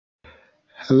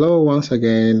Hello, once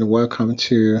again. Welcome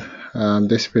to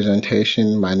this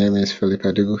presentation. My name is Philip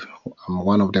Edu. I'm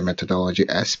one of the methodology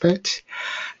experts,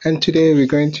 and today we're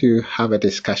going to have a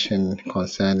discussion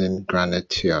concerning granite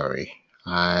theory.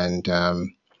 And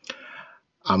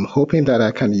I'm hoping that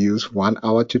I can use 1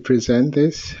 hour to present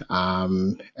this.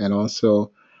 And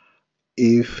also,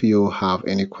 if you have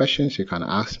any questions, you can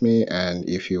ask me. And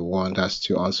if you want us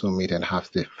to also meet and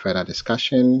have the further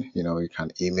discussion, you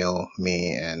can email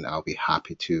me and I'll be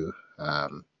happy to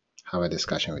have a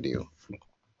discussion with you.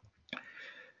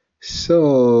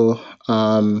 So,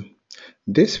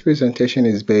 this presentation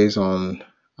is based on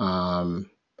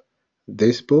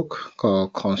this book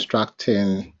called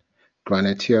Constructing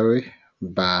Granite Theory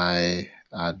by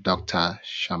Dr.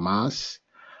 Shamas.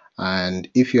 And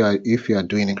if you are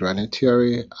doing a granite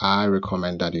theory, I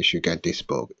recommend that you should get this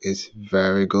book. It's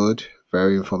very good,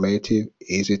 very informative,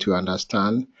 easy to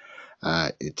understand.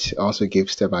 It also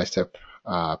gives step-by-step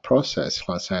process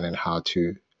concerning how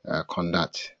to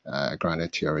conduct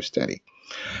granite theory study.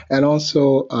 And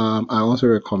also, I also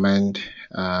recommend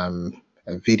a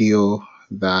video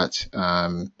that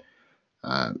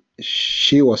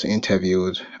she was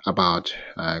interviewed about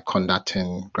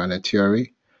conducting granite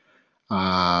theory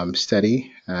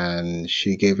study, and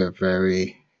she gave a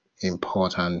very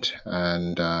important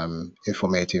and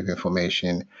informative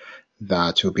information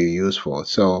that will be useful.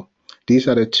 So these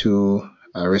are the two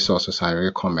resources I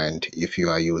recommend if you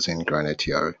are using granite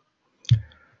theory.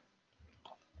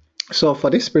 So for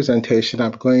this presentation,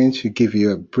 I'm going to give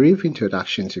you a brief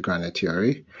introduction to granite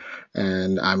theory,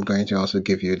 and I'm going to also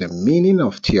give you the meaning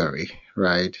of theory,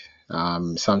 right?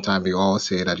 Sometimes we all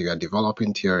say that you are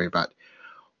developing theory, but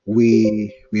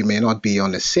we may not be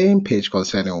on the same page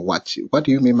concerning what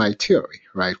do you mean by theory,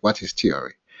 right? What is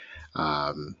theory?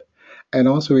 Um, and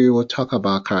also we will talk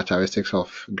about characteristics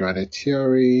of granite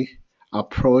theory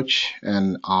approach,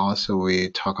 and also we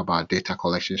talk about data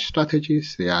collection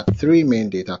strategies. There are three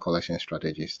main data collection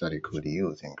strategies that you could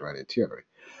use in granite theory.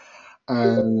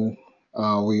 And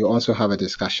we also have a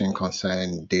discussion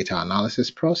concerning data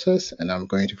analysis process, and I'm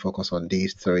going to focus on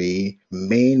these three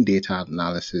main data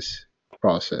analysis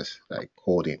process, like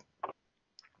coding.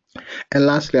 And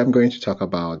lastly, I'm going to talk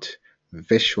about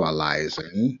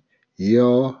visualizing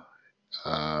your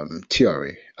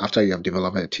theory. After you have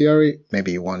developed a theory,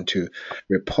 maybe you want to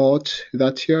report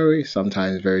that theory.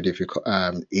 Sometimes very difficult,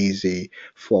 easy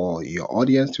for your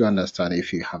audience to understand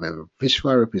if you have a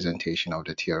visual representation of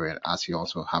the theory, as you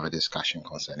also have a discussion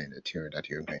concerning the theory that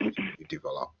you're going to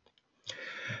develop.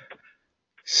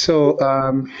 So,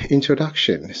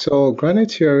 introduction. So,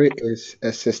 granite theory is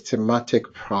a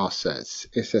systematic process.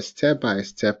 It's a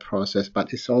step-by-step process,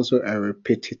 but it's also a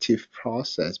repetitive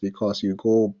process because you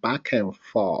go back and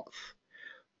forth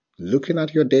looking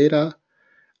at your data,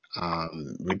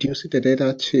 reducing the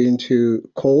data into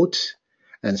codes,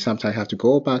 and sometimes you have to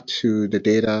go back to the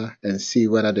data and see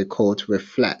whether the codes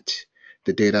reflect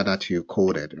the data that you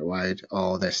coded, right?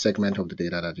 Or the segment of the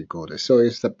data that you coded. So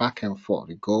it's the back and forth.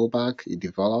 You go back, you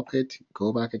develop it,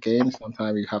 go back again.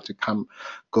 Sometimes you have to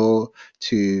go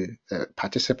to the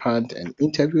participant and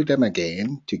interview them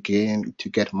again to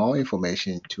get more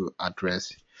information to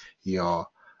address your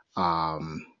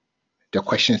um, the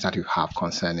questions that you have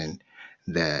concerning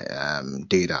the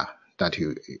data that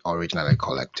you originally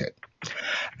collected.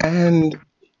 And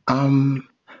um,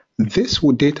 this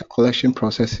data collection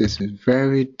process is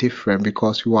very different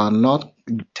because you are not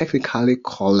technically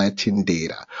collecting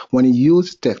data. When you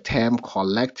use the term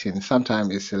collecting,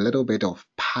 sometimes it's a little bit of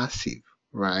passive,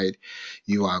 right?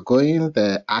 You are going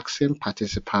there asking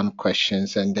participant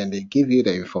questions and then they give you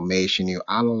the information, you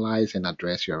analyze and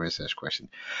address your research question.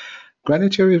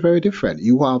 Granite theory is very different.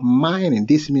 You are mining.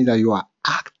 This means that you are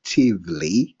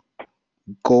actively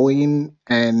going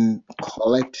and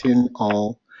collecting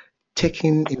or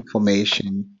taking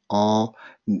information or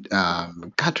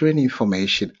gathering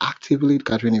information, actively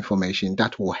gathering information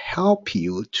that will help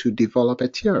you to develop a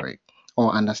theory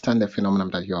or understand the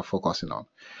phenomenon that you are focusing on.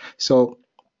 So,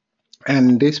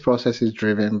 and this process is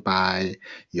driven by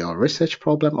your research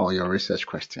problem or your research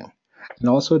question, and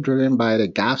also driven by the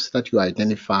gaps that you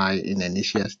identify in the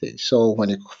initial stage. So, when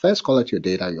you first collect your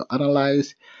data, you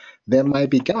analyze, there might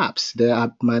be gaps,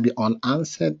 might be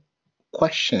unanswered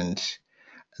questions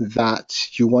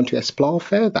that you want to explore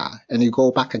further, and you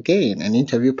go back again and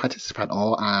interview participant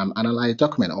or analyze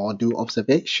document or do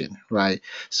observation, right?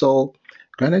 So,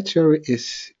 granite theory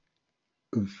is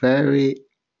very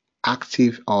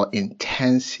active or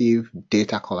intensive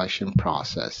data collection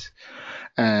process.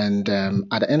 And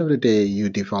at the end of the day, you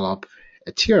develop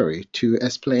a theory to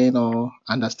explain or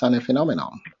understand a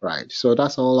phenomenon, right? So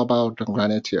that's all about the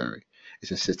granite theory.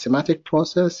 It's a systematic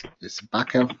process. It's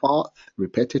back and forth,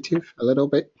 repetitive a little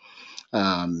bit.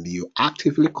 You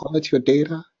actively collect your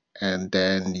data, and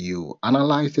then you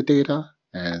analyze the data,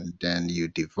 and then you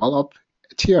develop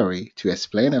a theory to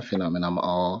explain a phenomenon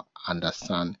or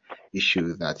understand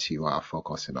issue that you are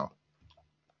focusing on.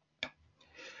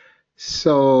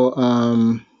 So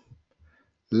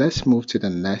let's move to the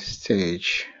next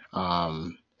stage.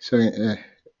 The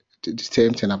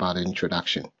same thing about the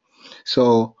introduction.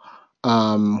 So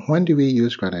when do we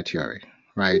use granite theory?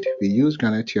 Right? We use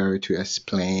granite theory to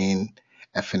explain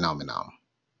a phenomenon.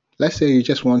 Let's say you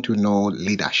just want to know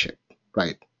leadership,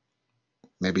 right?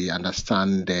 Maybe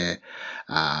understand the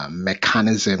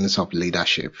mechanisms of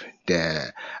leadership,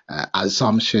 the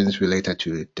assumptions related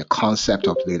to the concept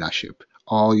of leadership,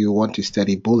 or you want to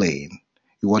study bullying,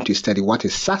 you want to study what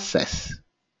is success,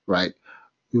 right?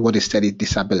 You want to study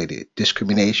disability,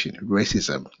 discrimination,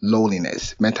 racism,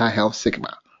 loneliness, mental health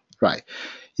stigma, right?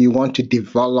 You want to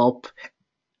develop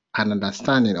an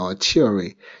understanding or a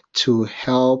theory to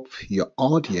help your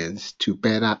audience to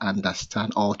better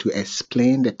understand or to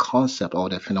explain the concept or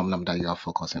the phenomenon that you are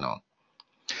focusing on.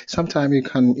 Sometimes you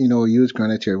can, use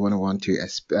granite theory when you want to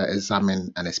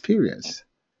examine an experience,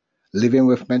 living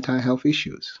with mental health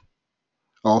issues,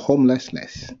 or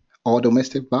homelessness, or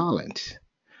domestic violence.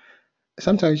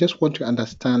 Sometimes you just want to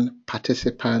understand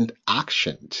participant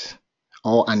actions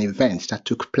or an event that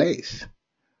took place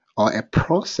or a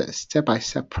process, step by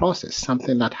step process,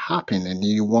 something that happened and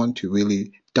you want to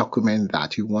really document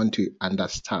that, you want to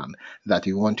understand that,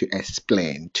 you want to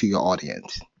explain to your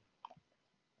audience.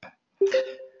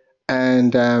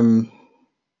 And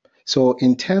so,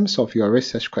 in terms of your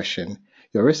research question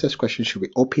should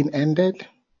be open ended.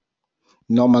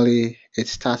 Normally, it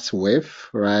starts with,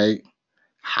 right,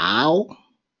 how,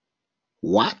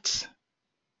 what,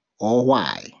 or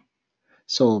why.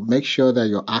 So make sure that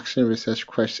your action research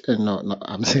question, no,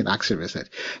 I'm saying action research,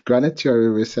 granite theory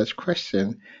research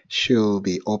question should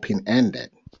be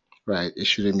open-ended, right? It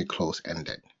shouldn't be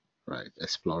closed-ended, right?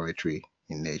 Exploratory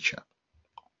in nature.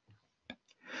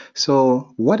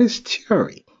 So what is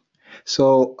theory?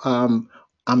 So I'm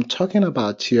talking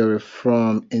about theory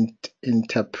from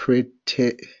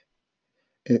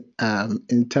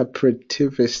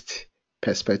interpretivist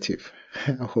perspective.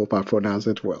 I hope I pronounce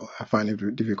it well. I find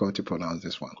it difficult to pronounce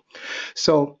this one.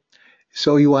 So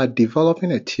you are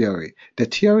developing a theory. The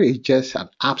theory is just an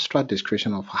abstract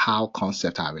description of how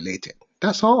concepts are related.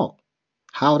 That's all.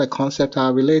 How the concepts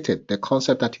are related, the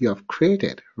concept that you have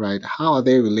created, right? How are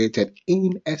they related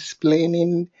in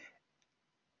explaining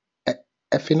a,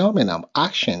 a phenomenon,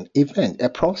 action, event, a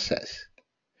process?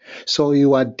 So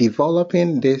you are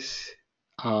developing this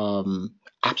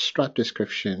abstract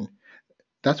description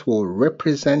that will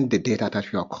represent the data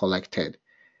that you have collected,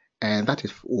 and that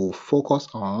is will focus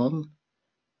on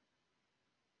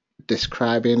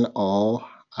describing or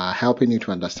helping you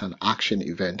to understand action,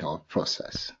 event, or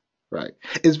process, right?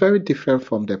 It's very different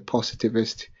from the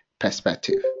positivist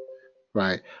perspective,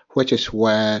 right? Which is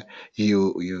where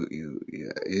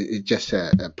it's just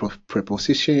a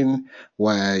preposition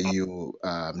where you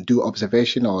do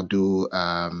observation or do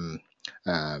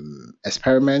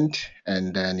experiment,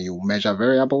 and then you measure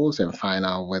variables and find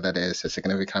out whether there's a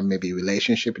significant maybe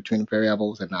relationship between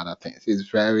variables and other things. It's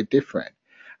very different,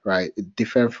 right?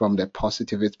 Different from the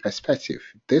positivist perspective.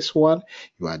 This one,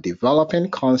 you are developing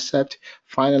concept,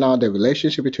 finding out the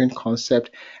relationship between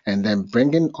concept, and then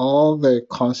bringing all the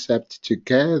concepts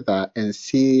together and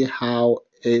see how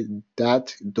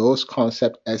those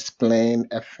concepts explain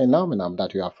a phenomenon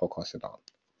that you are focusing on.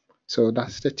 So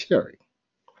that's the theory.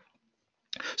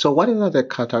 So what are the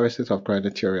characteristics of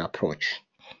granite theory approach?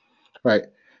 Right.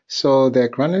 So the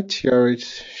granite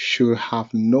theories should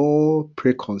have no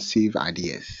preconceived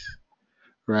ideas.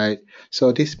 Right.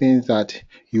 So this means that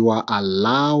you are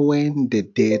allowing the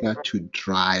data to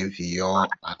drive your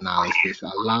analysis,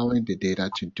 allowing the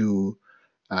data to do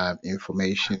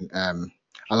information,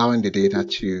 allowing the data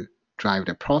to drive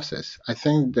the process. I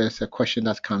think there's a question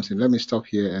that comes in. Let me stop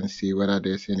here and see whether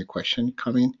there's any question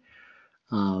coming.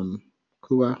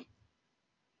 Kuba?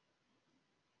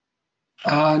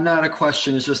 Not a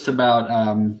question. It's just about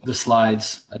the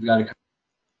slides. I've got a.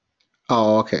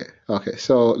 Oh, okay. Okay.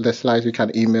 So the slides you can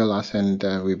email us and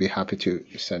we'll be happy to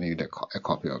send you a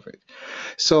copy of it.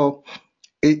 So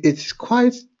it's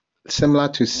quite similar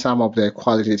to some of the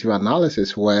qualitative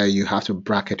analysis where you have to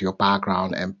bracket your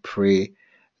background and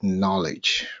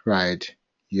pre-knowledge, right?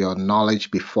 Your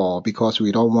knowledge before, because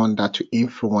we don't want that to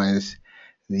influence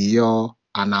your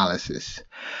analysis.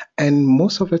 And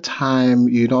most of the time,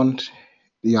 you don't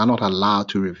You are not allowed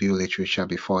to review literature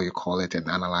before you call it and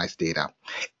analyze data.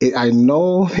 I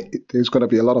know there's going to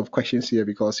be a lot of questions here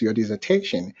because your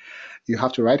dissertation, you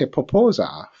have to write a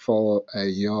proposal for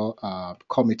your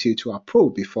committee to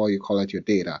approve before you collect your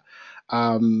data.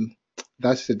 Um,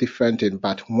 that's a different thing.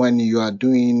 But when you are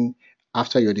doing,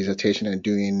 after your dissertation and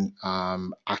doing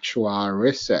actual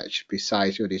research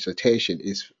besides your dissertation,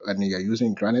 is when you're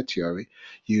using granite theory,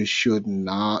 you should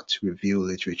not review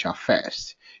literature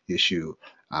first. You should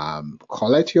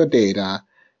collect your data,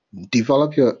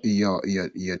 develop your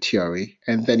theory,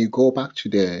 and then you go back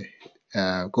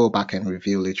and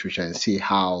review literature and see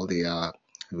how they are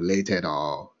related,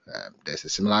 or there's a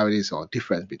similarities or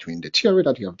difference between the theory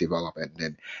that you have developed and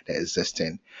then the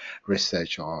existing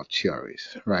research or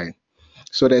theories, right?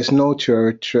 So there's no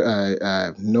theory,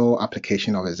 no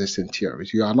application of existing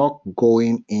theories. You are not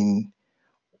going in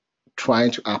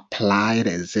trying to apply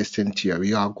the existing theory.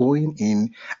 You are going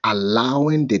in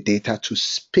allowing the data to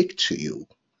speak to you,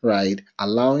 right?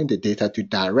 Allowing the data to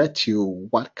direct you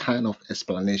what kind of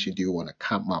explanation do you want to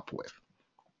come up with.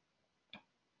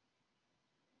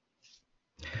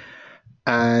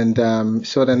 And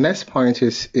so the next point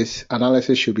is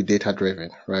analysis should be data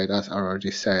driven, right? As I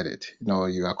already said it.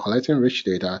 You are collecting rich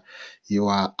data, you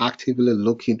are actively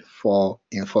looking for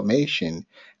information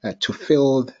to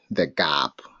fill the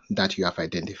gap that you have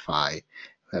identified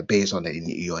based on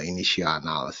your initial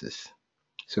analysis.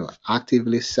 So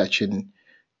actively searching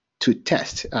to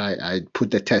test. I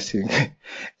put the testing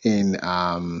in.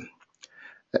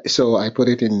 So I put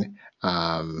it in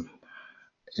I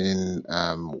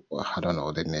don't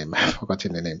know the name. I've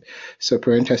forgotten the name. So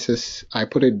parenthesis, I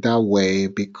put it that way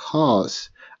because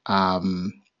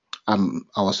um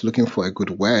I was looking for a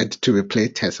good word to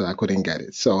replace test, so I couldn't get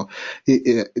it. So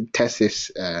test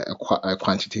is a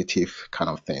quantitative kind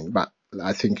of thing, but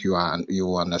I think you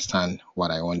will understand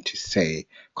what I want to say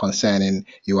concerning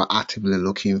you are actively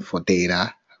looking for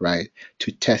data, right,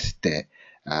 to test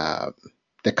uh,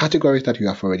 the categories that you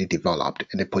have already developed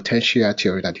and the potential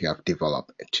theory that you have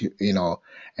developed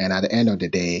and at the end of the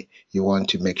day you want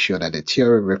to make sure that the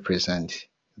theory represents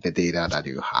the data that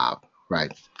you have,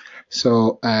 right?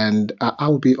 So, and I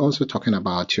will be also talking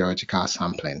about theoretical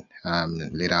sampling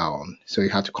later on. So you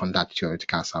have to conduct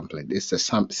theoretical sampling. It's the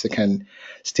second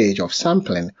stage of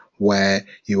sampling where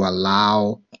you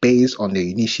allow, based on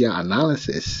the initial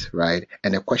analysis, right,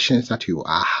 and the questions that you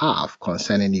have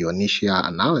concerning your initial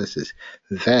analysis,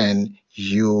 then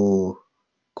you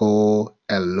go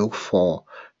and look for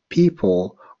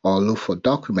people or look for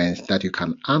documents that you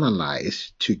can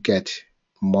analyze to get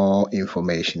more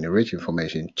information, rich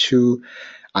information to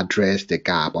address the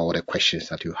gap or the questions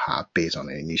that you have based on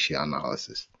the initial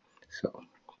analysis. So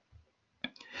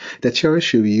the theory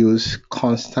should use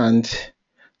constant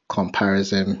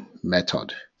comparison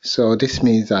method. So this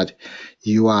means that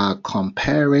you are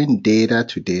comparing data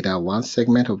to data, one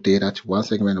segment of data to one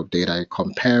segment of data,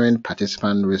 comparing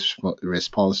participant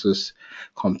responses,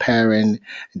 comparing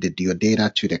your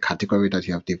data to the category that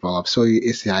you have developed. So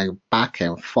it's like back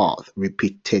and forth,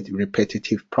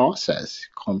 repetitive process,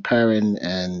 comparing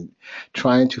and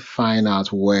trying to find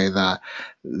out whether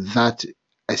that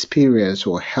experience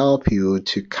will help you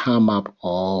to come up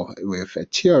or with a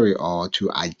theory or to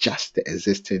adjust the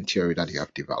existing theory that you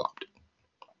have developed.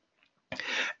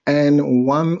 And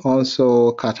one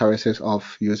also characteristic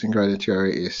of using graded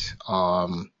theory is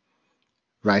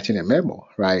writing a memo,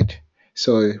 right?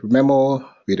 So memo,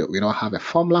 we don't have a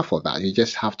formula for that. You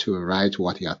just have to write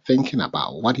what you are thinking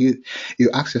about. You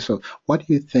ask yourself, what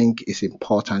do you think is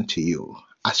important to you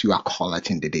as you are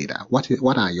collecting the data? What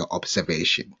are your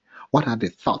observations? What are the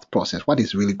thought process? What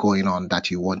is really going on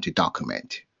that you want to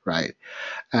document, right?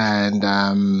 And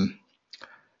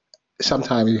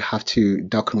sometimes you have to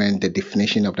document the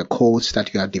definition of the codes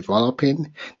that you are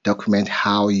developing, document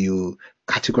how you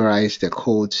categorize the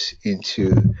codes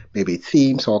into maybe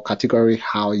themes or category,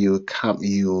 how you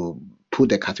put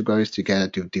the categories together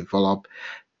to develop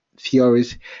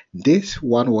theories. This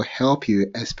one will help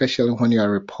you, especially when you are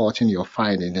reporting your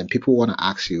findings and people want to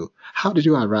ask you, how did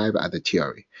you arrive at the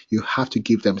theory? You have to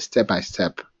give them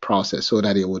step-by-step process so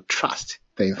that they will trust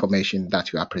the information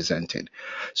that you are presenting.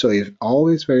 So it's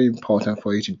always very important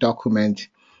for you to document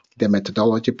the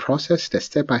methodology process, the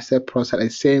step-by-step process, at the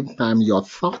same time your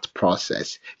thought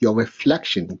process, your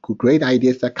reflection, great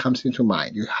ideas that comes into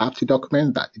mind. You have to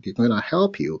document that. It is going to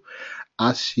help you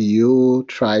as you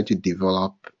try to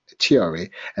develop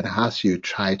theory and as you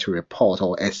try to report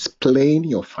or explain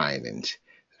your findings.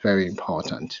 Very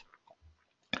important.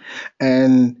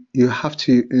 And you have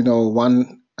to,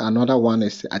 another one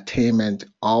is the attainment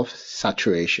of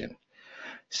saturation.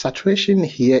 Saturation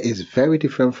here is very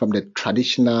different from the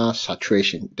traditional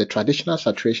saturation. The traditional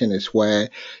saturation is where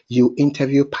you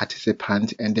interview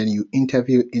participants and then you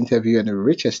interview, and you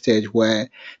reach a stage where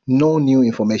no new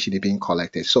information is being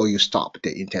collected. So you stop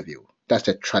the interview. That's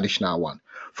the traditional one.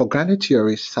 For granted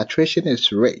theory, saturation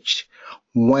is reached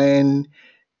when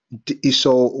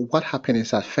so what happens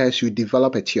is at first you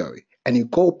develop a theory and you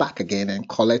go back again and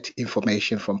collect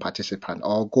information from participant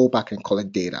or go back and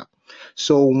collect data.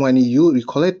 So when you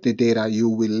collect the data,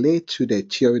 you relate to the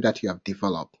theory that you have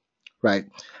developed, right?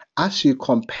 As you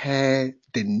compare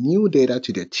the new data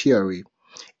to the theory,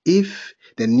 if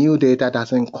the new data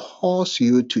doesn't cause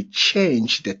you to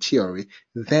change the theory,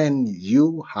 then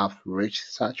you have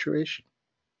reached saturation.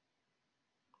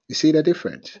 You see the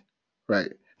difference,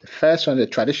 right? The first one, the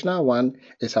traditional one,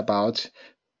 is about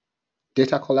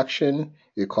data collection.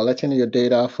 You're collecting your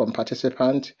data from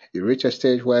participants. You reach a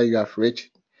stage where you have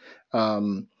reached,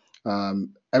 um,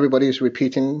 everybody is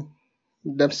repeating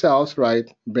themselves,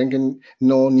 right? Bringing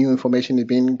no new information is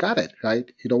being gathered, right?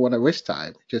 You don't want to waste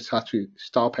time. You just have to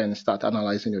stop and start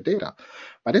analyzing your data.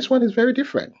 But this one is very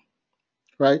different,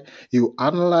 right? You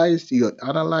analyze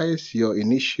your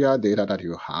initial data that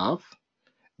you have.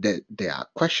 There are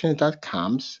questions that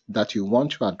comes that you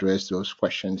want to address those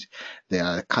questions. There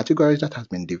are categories that has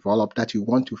been developed that you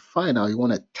want to find out, you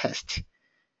want to test,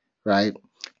 right?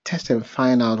 Test and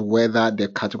find out whether the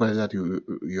categories that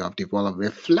you have developed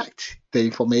reflect the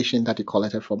information that you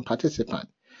collected from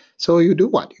participants. So you do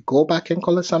what? You go back and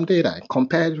collect some data, and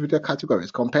compare it with the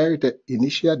categories, compare the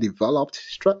initial developed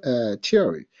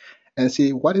theory, and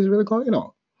see what is really going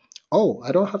on. Oh,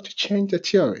 I don't have to change the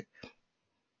theory.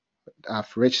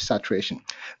 Have reached saturation.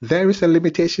 There is a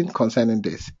limitation concerning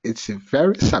this. It's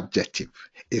very subjective.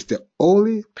 It's the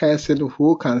only person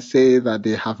who can say that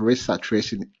they have reached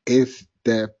saturation is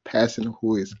the person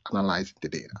who is analyzing the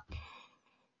data.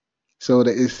 So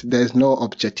there's no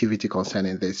objectivity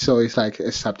concerning this. So it's like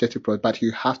a subjective process, but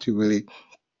you have to really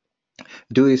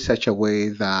do it such a way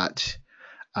that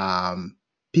um,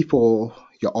 people,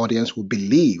 your audience will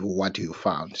believe what you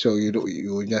found. So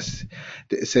you just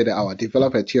say that our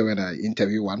developer theory, and I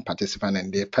interview one participant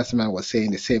and the participant was saying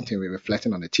the same thing, we're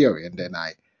reflecting on the theory, and then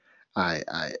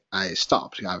I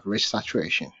stopped. I've reached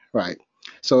saturation, right?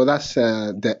 So that's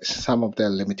some of the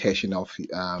limitation of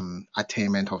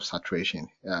attainment of saturation.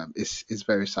 It's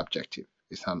very subjective.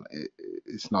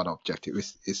 It's not objective.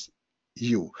 It's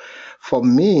you. For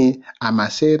me, I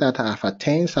might say that I've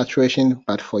attained saturation,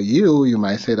 but for you, you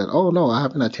might say that, oh no, I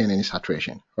haven't attained any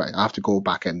saturation, right? I have to go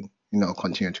back and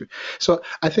continue to. So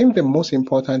I think the most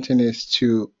important thing is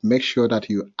to make sure that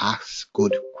you ask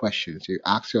good questions. You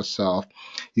ask yourself,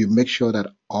 you make sure that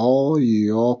all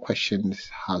your questions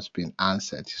has been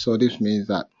answered. So this means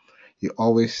that you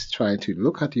always try to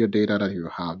look at your data that you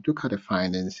have, look at the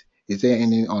findings. Is there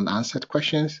any unanswered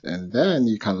questions? And then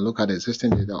you can look at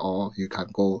existing data, or you can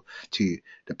go to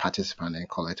the participant and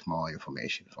collect more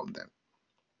information from them.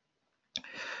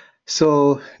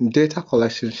 So data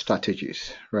collection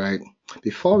strategies, right?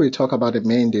 Before we talk about the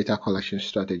main data collection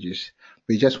strategies,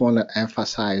 we just want to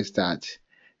emphasize that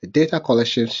the data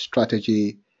collection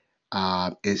strategy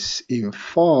is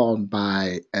informed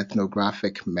by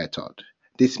ethnographic method.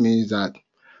 This means that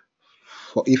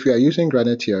if you are using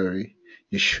granite theory,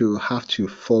 you should have to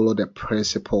follow the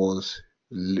principles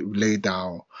laid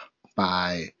down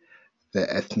by the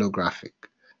ethnographic,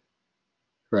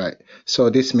 right? So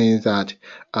this means that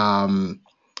um,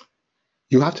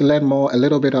 you have to learn a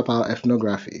little bit about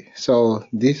ethnography. So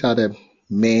these are the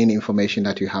main information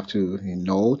that you have to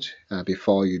note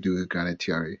before you do granite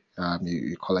theory.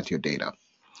 You collect your data.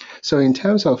 So in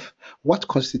terms of what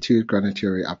constitutes granite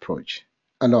theory approach,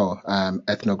 no,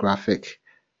 ethnographic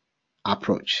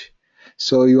approach.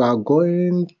 So you are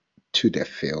going to the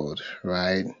field,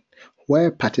 right, where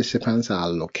participants are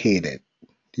located.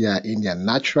 They are in their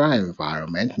natural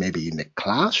environment, maybe in the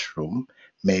classroom,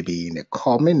 maybe in a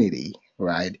community,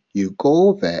 right? You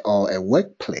go there, or a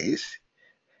workplace,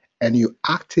 and you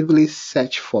actively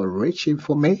search for rich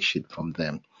information from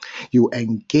them. You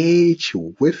engage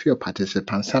with your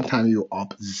participants. Sometimes you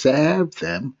observe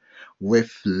them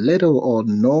with little or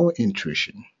no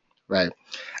intrusion, right?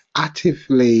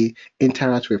 Actively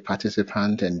interact with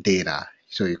participants and data.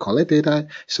 So you collect data.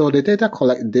 So the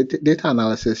data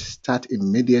analysis start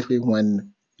immediately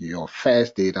when your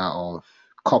first data or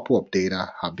couple of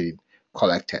data have been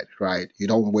collected, right? You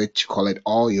don't wait to collect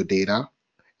all your data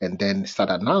and then start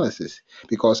analysis,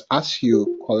 because as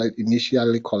you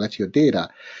initially collect your data,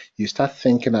 you start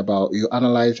thinking about, you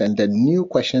analyze, and then new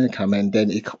questions come, and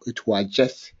then it will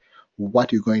adjust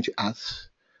what you're going to ask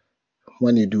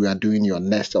when you are doing your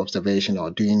next observation or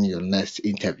doing your next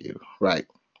interview, right?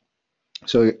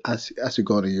 So as you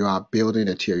go on, you are building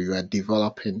a theory, you are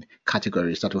developing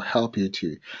categories that will help you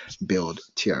to build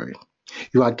theory.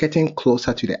 You are getting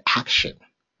closer to the action,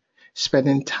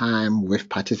 spending time with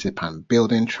participants,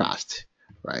 building trust,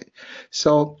 right?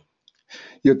 So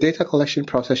your data collection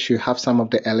process should have some of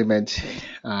the elements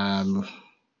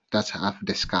that I've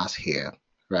discussed here,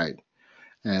 right?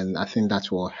 And I think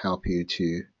that will help you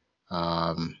to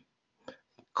um,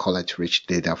 collect rich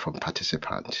data from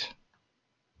participants.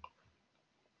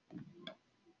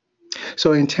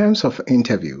 So in terms of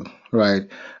interview, right,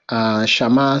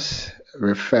 Shamas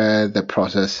refer the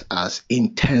process as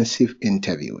intensive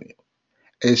interviewing.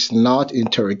 It's not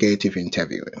interrogative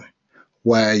interviewing,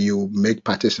 where you make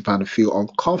participants feel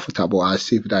uncomfortable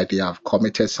as if that they have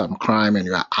committed some crime and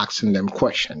you are asking them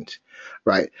questions,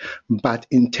 right? But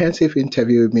intensive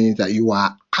interview means that you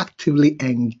are actively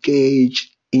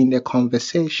engaged in the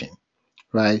conversation,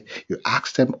 right? You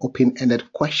ask them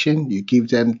open-ended questions, you give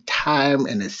them time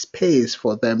and a space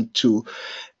for them to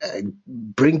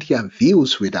bring their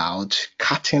views without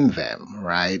cutting them,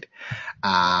 right?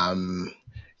 um,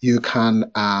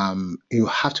 you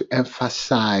have to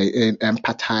emphasize and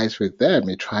empathize with them.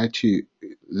 You try to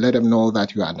let them know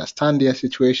that you understand their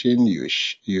situation.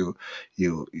 You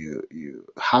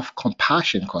have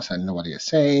compassion concerning what you're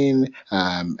saying,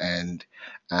 and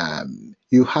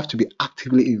you have to be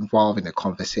actively involved in the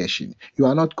conversation. You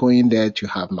are not going there to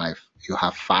have you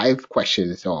have 5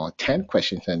 questions or 10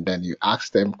 questions and then you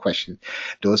ask them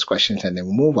those questions and then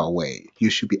move away.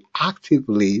 You should be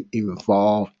actively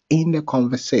involved in the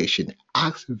conversation.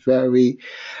 Ask very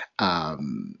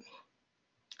um,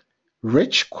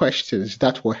 rich questions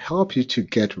that will help you to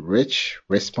get rich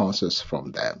responses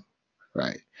from them,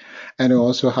 right? And you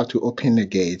also have to open the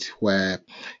gate where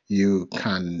you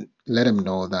can let them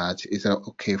know that it's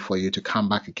okay for you to come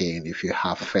back again if you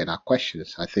have further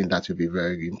questions. I think that would be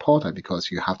very important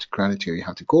because you have to grant you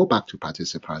have to go back to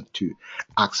participants to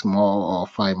ask more or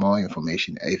find more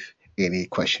information if any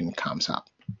question comes up.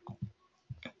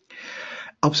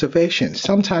 Observation.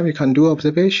 Sometimes you can do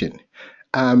observation.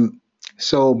 Um,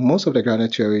 so most of the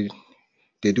granted theory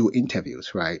they do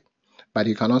interviews, right? But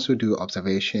you can also do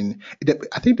observation.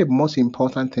 I think the most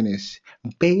important thing is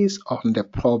based on the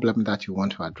problem that you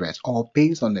want to address or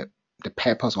based on the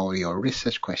purpose or your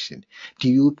research question. Do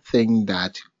you think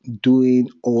that doing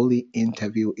only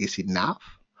interview is enough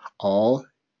or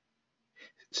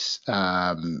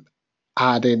um,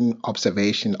 adding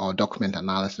observation or document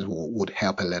analysis would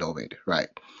help a little bit, right?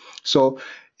 So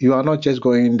you are not just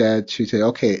going there to say,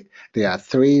 okay, there are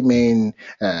 3 main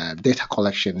data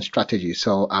collection strategies,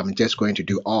 so I'm just going to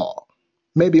do all.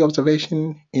 Maybe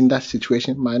observation in that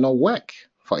situation might not work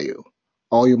for you,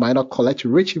 or you might not collect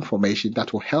rich information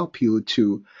that will help you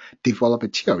to develop a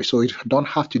theory. So you don't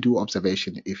have to do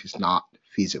observation if it's not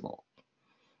feasible.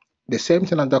 The same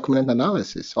thing on document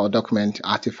analysis or document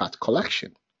artifact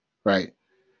collection, right?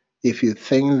 If you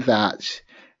think that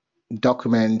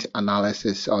document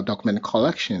analysis or document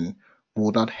collection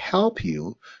will not help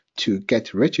you to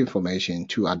get rich information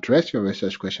to address your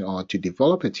research question or to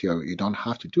develop a theory, you don't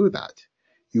have to do that.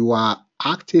 You are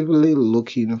actively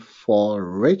looking for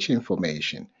rich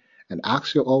information and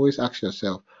always ask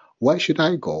yourself, where should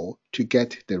I go to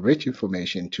get the rich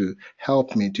information to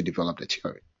help me to develop the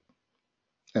theory?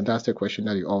 And that's the question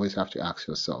that you always have to ask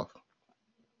yourself.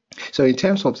 So in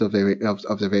terms of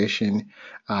observation,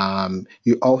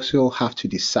 you also have to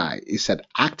decide. It's an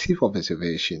active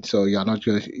observation. So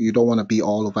you don't want to be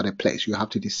all over the place. You have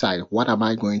to decide, what am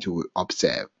I going to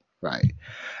observe, right?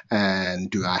 And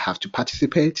do I have to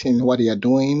participate in what they are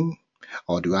doing?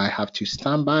 Or do I have to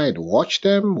stand by and watch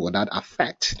them? Will that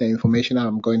affect the information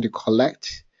I'm going to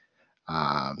collect?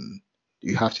 Um,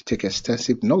 you have to take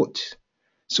extensive notes.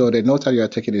 So the note that you are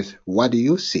taking is, what do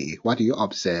you see? What do you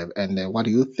observe? And then what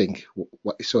do you think?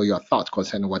 So your thoughts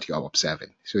concerning what you are observing.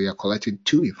 So you're collecting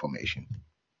 2 information.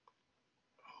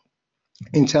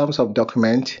 In terms of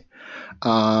document,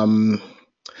 um,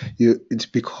 it's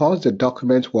because the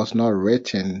document was not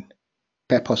written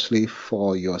purposely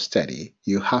for your study.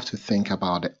 You have to think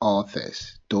about the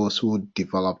authors, those who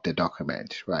developed the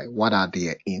document, right? What are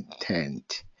their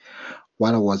intent?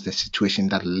 What was the situation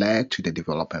that led to the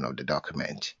development of the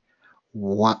document?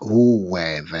 Who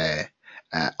were the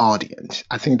audience?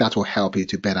 I think that will help you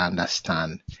to better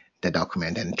understand the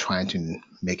document and trying to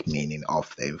make meaning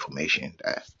of the information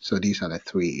there. So these are the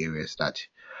 3 areas that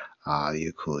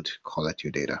you could collect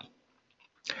your data.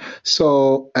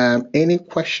 So any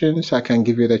questions? I can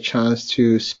give you the chance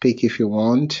to speak if you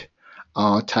want.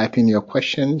 Type in your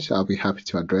questions. I'll be happy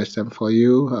to address them for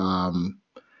you.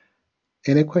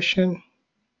 Any question?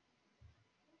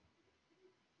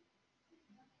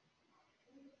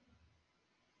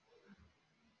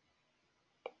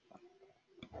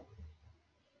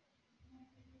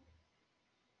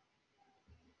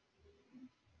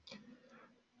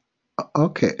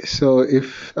 Okay, so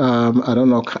if I don't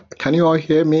know, can you all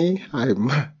hear me? I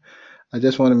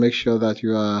just want to make sure that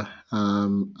you are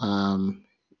I'm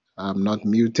not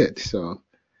muted. So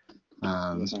Yes,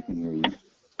 um, I can hear you.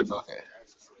 okay,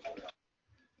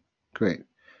 great.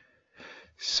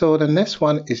 So the next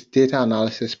one is data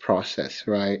analysis process,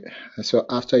 right? And so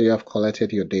after you have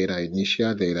collected your data,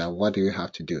 initial data, what do you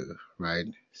have to do, right?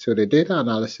 So the data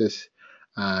analysis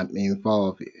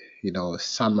involve,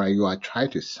 summary. You are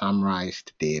trying to summarize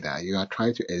the data. You are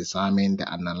trying to examine the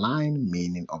underlying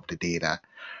meaning of the data,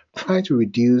 trying to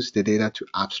reduce the data to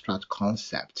abstract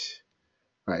concepts,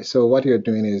 right? So what you're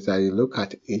doing is that you look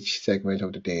at each segment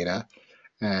of the data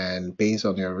and based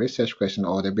on your research question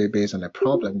or based on the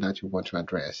problem that you want to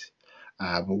address,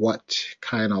 what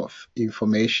kind of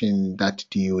information that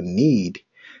do you need?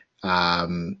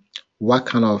 What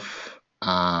kind of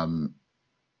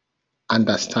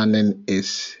understanding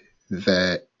is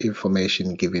the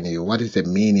information given you? What is the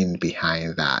meaning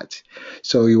behind that?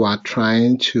 So you are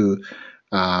trying to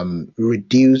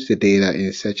reduce the data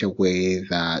in such a way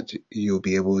that you'll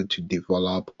be able to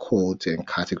develop codes and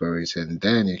categories, and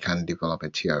then you can develop a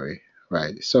theory,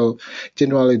 right? So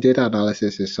generally, data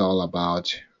analysis is all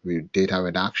about data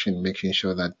reduction, making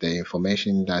sure that the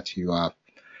information that you are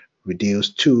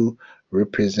reduced to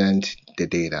represent the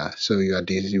data. So you are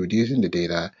reducing the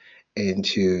data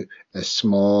into a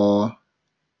small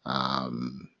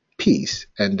um, piece,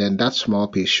 and then that small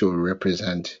piece should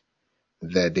represent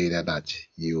the data that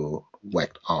you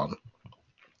worked on.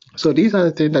 So these are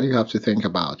the things that you have to think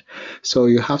about. So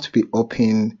you have to be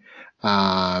open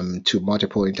to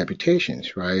multiple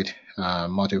interpretations, right?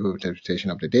 Multiple interpretation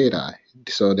of the data.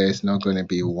 So there's not going to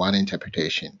be one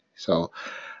interpretation. So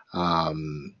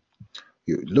um,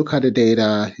 you look at the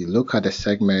data, you look at the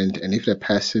segment, and if the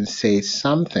person says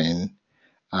something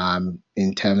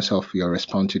in terms of your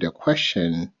response to the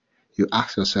question, you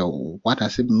ask yourself, what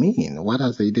does it mean? What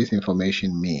does this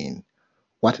information mean?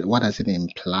 What does it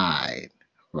imply,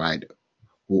 right?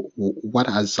 What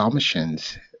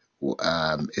assumptions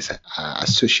is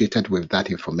associated with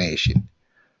that information,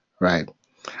 right?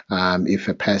 If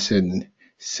a person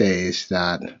says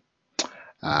that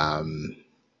um,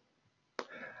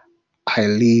 I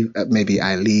live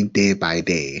day by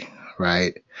day,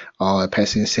 right? Or a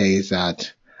person says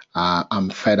that I'm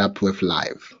fed up with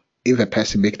life. If a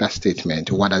person makes that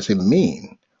statement, what does it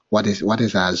mean? What is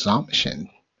the assumption?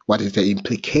 What is the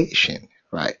implication?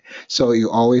 Right. So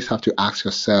you always have to ask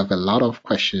yourself a lot of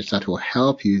questions that will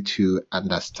help you to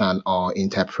understand or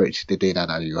interpret the data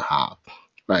that you have.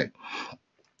 Right.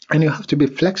 And you have to be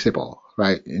flexible,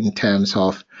 right, in terms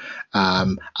of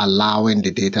allowing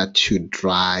the data to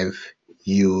drive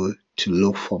you to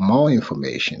look for more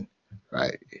information,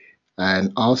 right?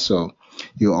 And also,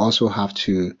 you also have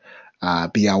to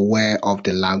be aware of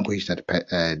the language that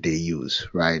they use,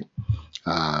 right?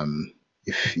 Um,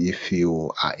 if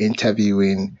you are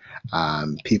interviewing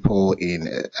people in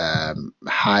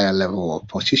higher level of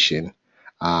position,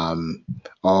 um,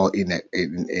 or in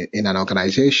an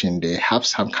organization, they have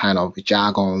some kind of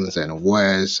jargons and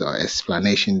words or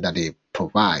explanation that they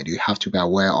provide. You have to be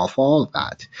aware of all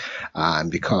that,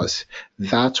 because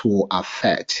that will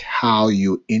affect how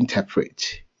you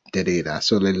interpret the data.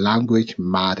 So the language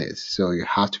matters. So you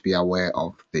have to be aware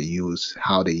of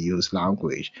how they use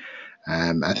language.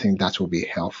 I think that will be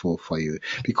helpful for you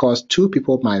because two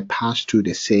people might pass through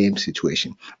the same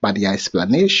situation, but the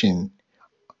explanation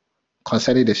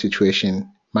concerning the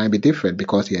situation might be different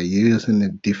because they are using the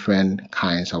different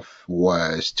kinds of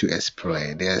words to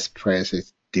explain. They express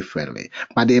it differently,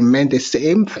 but they meant the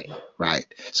same thing, right?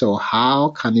 So how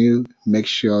can you make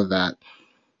sure that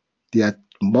there are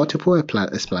multiple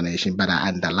explanations, but the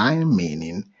underlying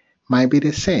meaning might be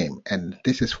the same. And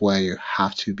this is where you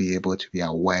have to be able to be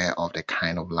aware of the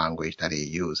kind of language that they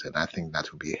use. And I think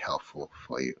that will be helpful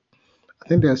for you. I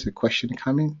think there's a question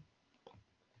coming.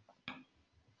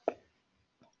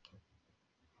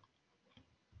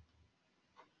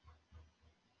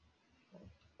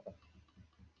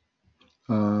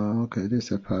 Okay, this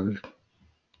is a private.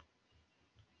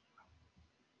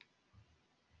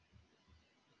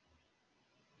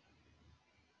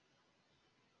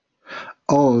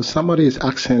 Oh, somebody is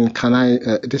asking, can I,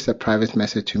 this is a private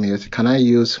message to me, can I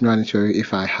use granitory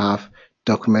if I have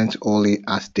documents only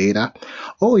as data?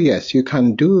 Oh, yes, you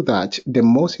can do that. The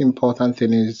most important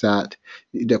thing is that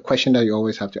the question that you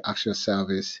always have to ask yourself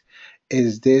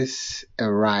is this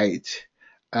a right?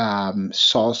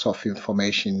 source of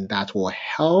information that will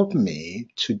help me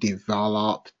to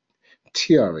develop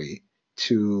theory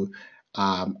to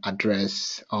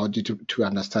address or to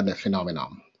understand the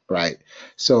phenomenon, right?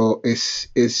 So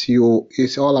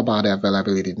it's all about the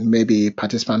availability. Maybe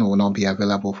participant will not be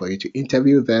available for you to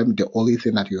interview them. The only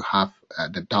thing that you have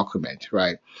the document,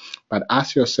 right? But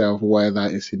ask yourself whether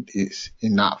it's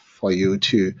enough for you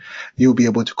to you'll be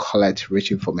able to collect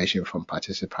rich information from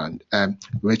participant,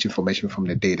 rich information from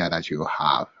the data that you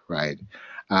have, right?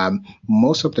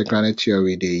 Most of the granite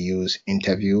theory they use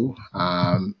interview,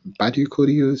 but you could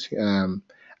use um,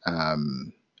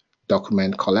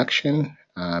 document collection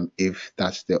if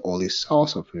that's the only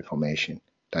source of information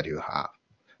that you have.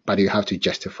 But you have to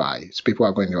justify. So people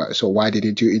are going to, so why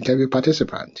didn't you interview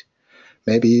participant?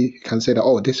 Maybe you can say that,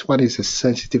 oh, this one is a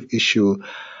sensitive issue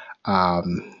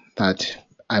that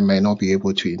I may not be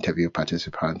able to interview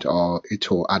participant or it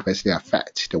will adversely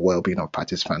affect the well-being of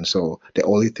participants. So the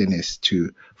only thing is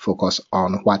to focus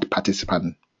on what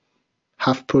participants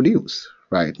have produced,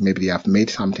 right? Maybe they have made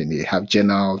something, they have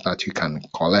journals that you can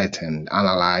collect and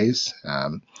analyze.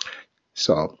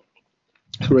 So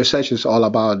research is all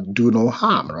about do no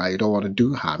harm, right? You don't want to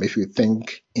do harm. If you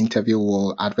think interview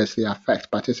will adversely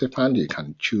affect participant, you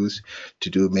can choose to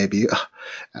do maybe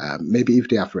if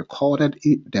they have recorded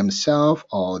it themselves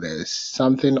or there's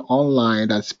something online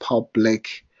that's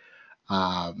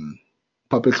um,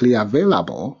 publicly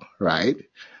available, right?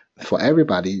 For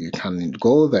everybody, you can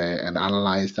go there and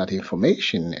analyze that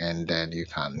information, and then you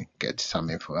can get some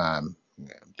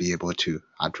be able to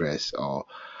address or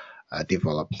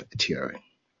develop a theory.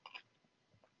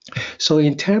 So,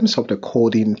 in terms of the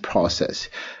coding process,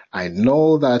 I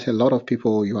know that a lot of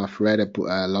people, you have read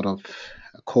a lot of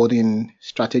coding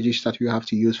strategies that you have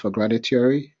to use for granite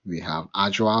theory. We have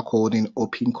agile coding,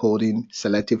 open coding,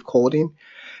 selective coding.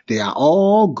 They are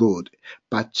all good,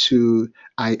 but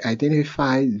I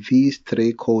identify these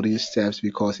three coding steps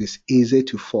because it's easy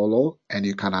to follow and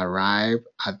you can arrive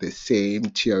at the same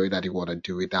theory that you want to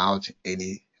do without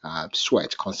any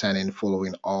sweat concerning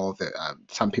following all the.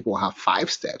 Some people have 5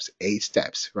 steps, 8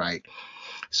 steps, right?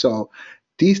 So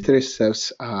these 3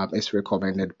 steps is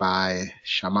recommended by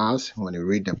Shamas. When you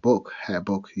read the book, her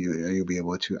book, you'll be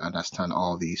able to understand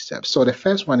all these steps. So the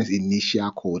first one is initial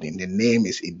coding. The name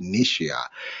is initial.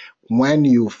 When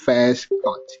you first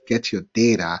get your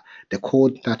data, the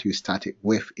code that you started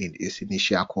with is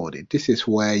initial coding. This is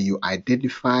where you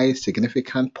identify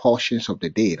significant portions of the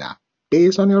data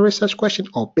based on your research question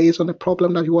or based on the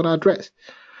problem that you want to address,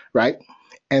 right?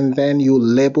 And then you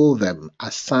label them,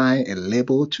 assign a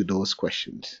label to those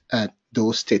questions,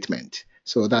 those statements.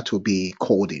 So that will be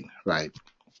coding, right?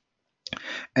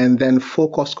 And then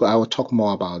focus, I will talk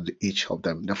more about each of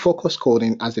them. The focus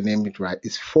coding, as the name it right,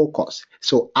 is focus.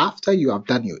 So after you have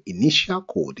done your initial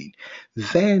coding,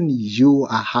 then you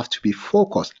have to be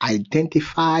focused.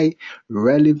 Identify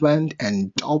relevant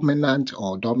and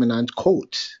dominant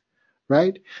codes,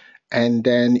 right? And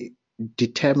then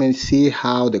see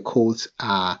how the codes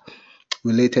are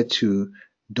related to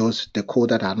the code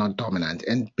that are not dominant.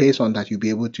 And based on that, you'll be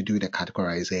able to do the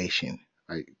categorization,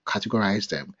 right? Categorize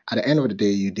them. At the end of the day,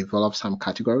 you develop some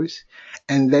categories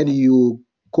and then you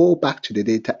go back to the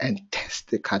data and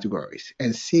test the categories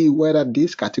and see whether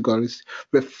these categories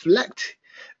reflect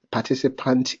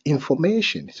participant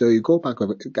information. So you go back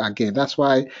again. That's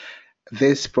why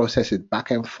this process is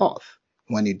back and forth.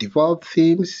 When you develop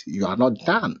themes, you are not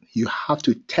done. You have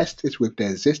to test it with the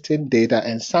existing data,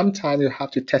 and sometimes you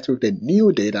have to test with the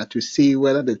new data to see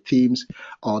whether the themes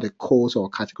or the codes or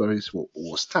categories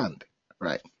will stand,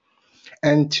 right?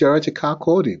 And theoretical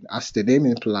coding, as the name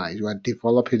implies, you are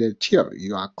developing a theory.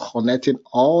 You are connecting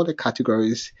all the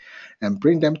categories and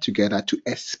bring them together to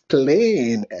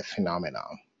explain a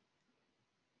phenomenon.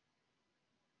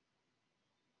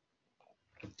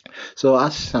 So,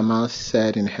 as Sama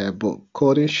said in her book,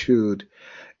 coding should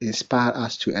inspire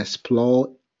us to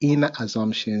explore inner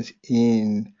assumptions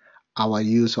in our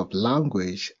use of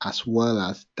language as well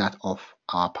as that of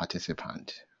our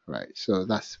participant, right? So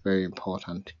that's very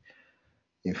important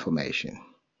information.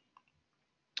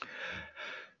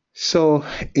 So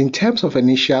in terms of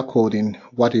initial coding,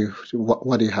 what do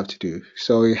you have to do?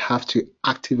 So you have to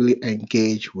actively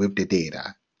engage with the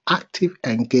data. Active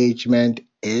engagement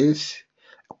is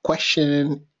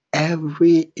questioning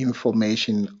every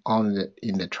information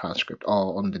in the transcript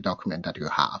or on the document that you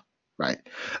have, right?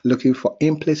 Looking for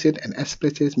implicit and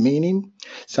explicit meaning.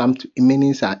 Some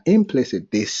meanings are implicit.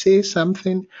 They say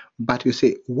something, but you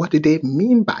say, what do they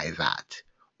mean by that?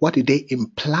 What do they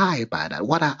imply by that?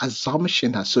 What are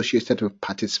assumptions associated with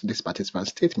this participant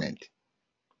statement,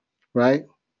 right?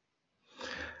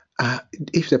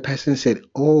 if the person said,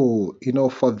 "Oh,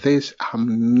 for this,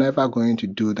 I'm never going to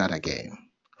do that again."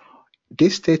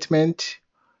 This statement,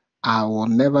 "I will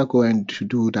never going to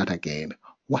do that again."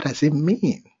 What does it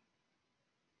mean,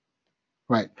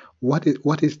 right? What is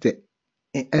the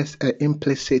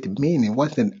implicit meaning?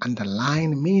 What's the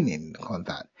underlying meaning on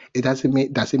that? It doesn't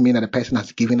mean Does it mean that the person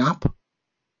has given up,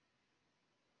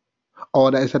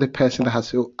 or that is that the person that has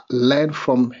to learn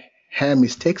from her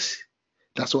mistakes?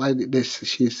 That's why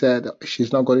she said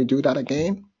she's not going to do that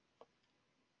again.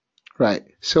 Right.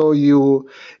 So you're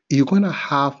gonna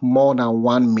have more than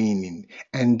one meaning,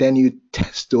 and then you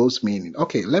test those meaning.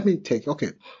 Let me take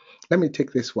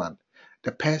this one.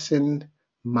 The person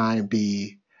might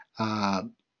be uh,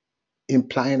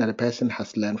 implying that the person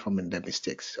has learned from their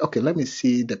mistakes. Okay, let me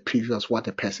see the previous what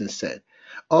the person said.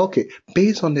 Okay,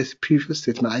 based on this previous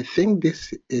statement, I think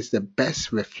this is the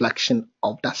best reflection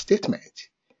of that statement.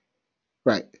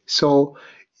 Right. So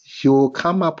you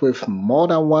come up with more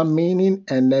than one meaning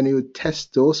and then you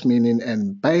test those meaning,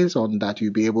 and based on that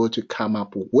you'll be able to come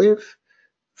up with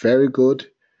very good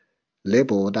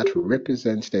label that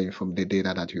represents from the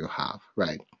data that you have,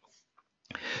 right?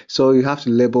 So you have to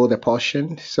label the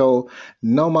portion. So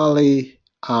normally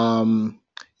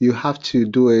you have to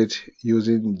do it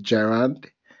using gerund,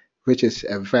 which is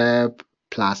a verb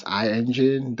plus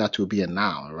ing. That will be a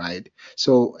noun, right?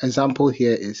 So example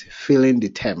here is feeling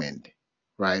determined,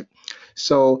 right?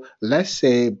 So let's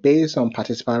say based on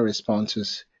participant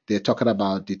responses, they're talking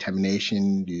about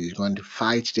determination. You're going to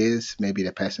fight this. Maybe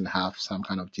the person have some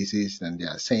kind of disease, and they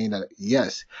are saying that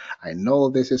yes, I know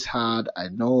this is hard. I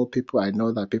know people. I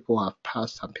know that people have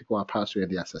passed. Some people have passed through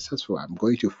and they are successful. I'm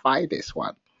going to fight this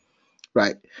one.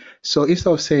 Right. So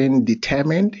instead of saying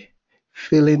determined,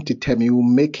 feeling determined, you're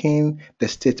making the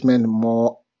statement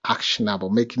more actionable,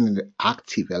 making it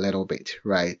active a little bit,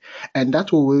 right? And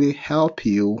that will really help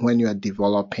you when you are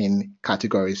developing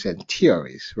categories and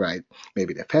theories, right?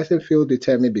 Maybe the person feel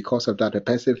determined because of that, the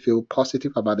person feel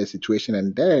positive about the situation,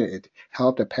 and then it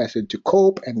help the person to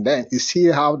cope, and then you see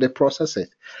how they process it.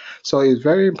 So it's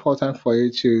very important for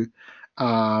you to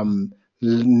um,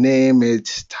 name it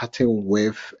starting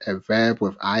with a verb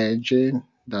with ing.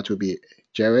 That will be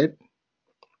Jared.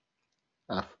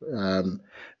 Uh, Um,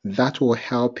 that will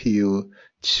help you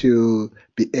to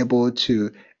be able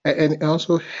to, and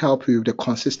also help you with the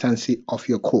consistency of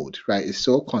your code, right? It's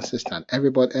so consistent. Every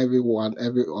of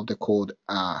the code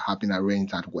have been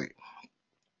arranged that way.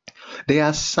 There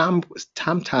are some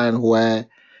time where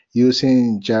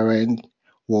using gerund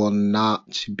will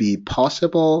not be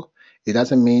possible. It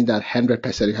doesn't mean that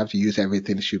 100% you have to use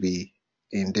everything should be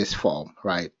in this form,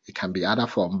 right? It can be other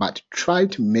form, but try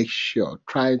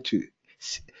to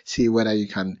see whether you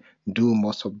can do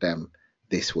most of them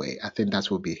this way. I think that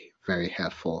will be very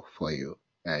helpful for you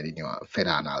in your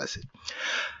further analysis.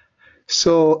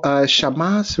 So,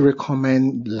 Shamas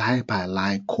recommend line by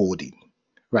line coding.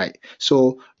 Right.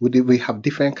 So we have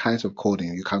different kinds of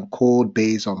coding. You can code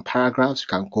based on paragraphs, you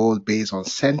can code based on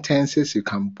sentences, you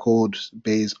can code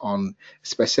based on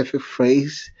specific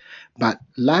phrase. But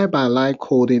line by line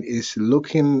coding is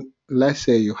looking, let's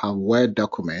say you have Word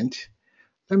document.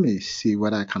 Let me see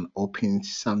whether I can open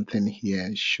something here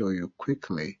and show you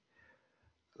quickly.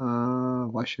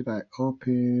 What should I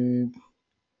open?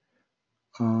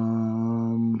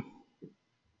 Um,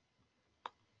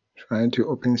 Trying to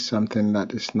open something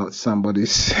that is not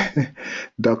somebody's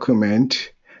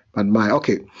document but mine.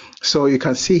 Okay, so you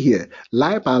can see here,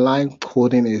 line by line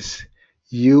coding is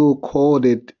you code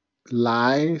it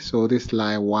line. So this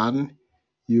line one,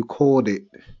 you code it.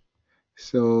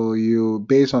 So you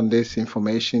based on this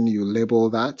information, you label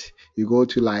that. You go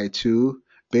to line two.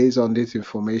 Based on this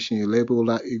information, you label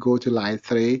that. You go to line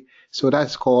three. So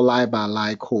that's called line by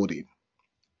line coding,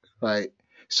 right?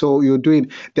 So you're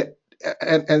doing the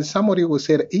and somebody will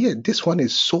say that, yeah, this one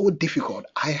is so difficult.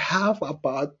 I have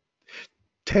about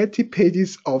 30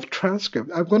 pages of transcript.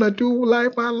 I'm gonna do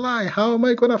line by line. How am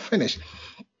I gonna finish?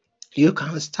 You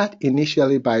can start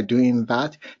initially by doing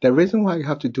that. The reason why you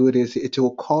have to do it is it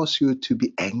will cause you to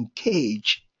be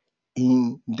engaged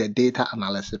in the data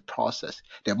analysis process.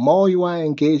 The more you are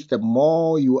engaged, the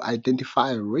more you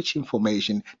identify rich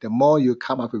information, the more you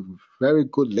come up with very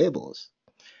good labels.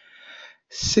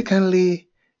 Secondly,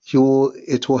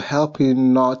 it will help you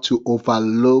not to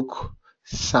overlook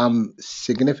some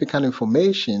significant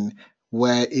information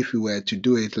where if you were to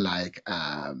do it like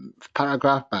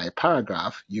paragraph by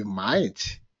paragraph, you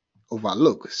might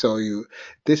overlook. So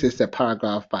this is the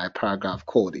paragraph by paragraph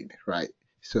coding, right?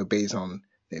 So based on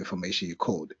the information you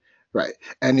code, right?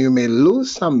 And you may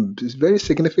lose some very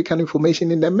significant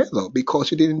information in the middle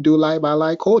because you didn't do line by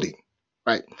line coding,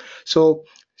 right? So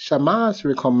Shamas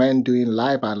recommend doing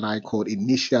line by line code.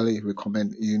 Initially,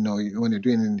 recommend when you're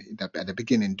doing at the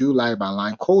beginning, do line by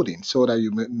line coding so that you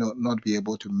may not be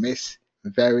able to miss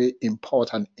very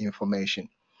important information.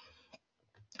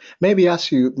 Maybe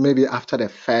after the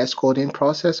first coding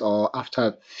process or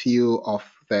after few of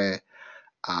the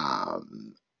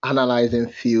um, analyzing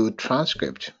few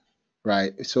transcript,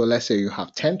 right? So let's say you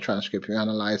have 10 transcripts, you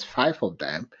analyze five of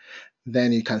them,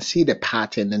 then you can see the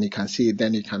pattern, then you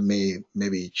can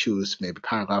maybe choose maybe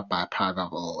paragraph by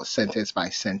paragraph or sentence by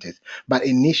sentence. But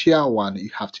initial one,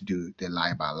 you have to do the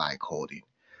line by line coding.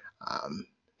 Um,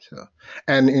 so,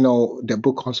 and the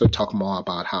book also talk more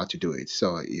about how to do it.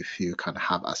 So if you can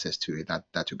have access to it,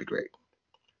 that would be great.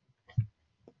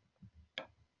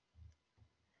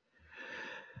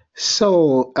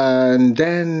 So, and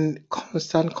then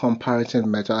constant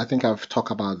comparison method. I think I've talked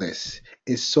about this.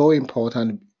 It's so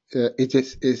important.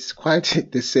 It's quite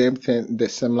the same thing, the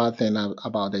similar thing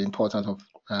about the importance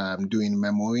of doing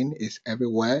memoing is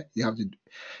everywhere. You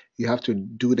have to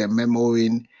do the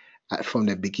memoing from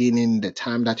the beginning, the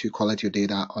time that you collect your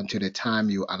data until the time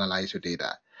you analyze your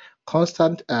data.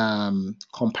 Constant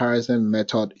comparison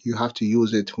method, you have to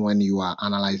use it when you are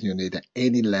analyzing your data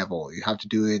any level. You have to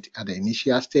do it at the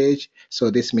initial stage.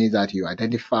 So this means that you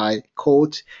identify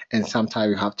codes, and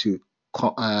sometimes you have to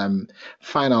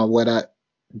find out whether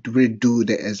redo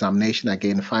the examination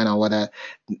again, find out whether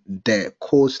the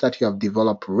codes that you have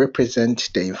developed represent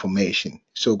the information.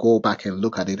 So go back and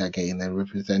look at it again and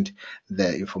represent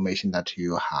the information that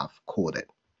you have coded.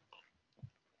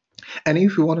 And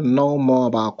if you want to know more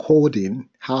about coding,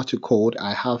 how to code,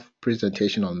 I have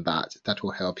presentation on that that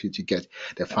will help you to get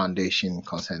the foundation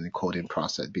concerning the coding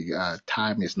process. Because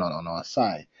time is not on our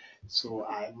side, so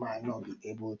I might not be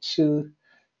able to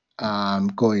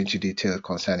go into detail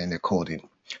concerning the coding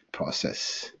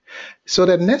process. So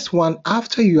the next one,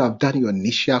 after you have done your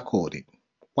initial coding,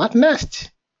 what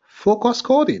next? Focus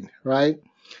coding, right?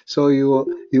 So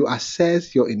you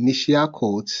assess your initial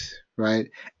codes, right?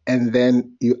 And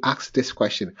then you ask this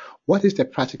question: what is the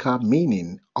practical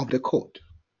meaning of the code?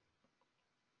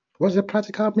 What's the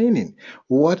practical meaning?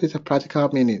 What is the practical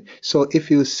meaning? So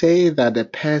if you say that the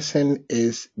person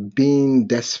is being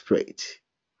desperate,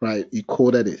 right? You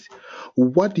coded it.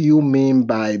 What do you mean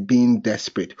by being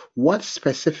desperate? What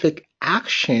specific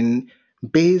action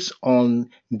based on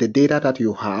the data that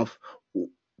you have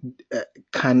uh,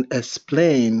 can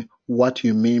explain what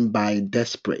you mean by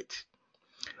desperate?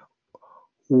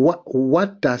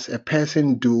 What does a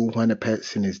person do when a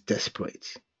person is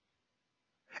desperate?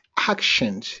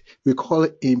 Actions, we call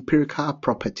it empirical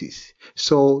properties.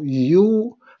 So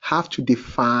you have to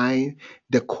define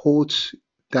the codes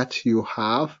that you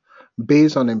have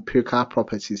based on empirical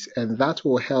properties, and that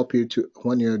will help you to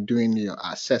when you're doing your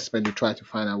assessment. You try to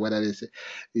find out whether it's,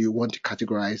 you want to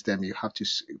categorize them, you have to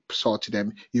sort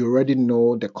them. You already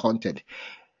know the content.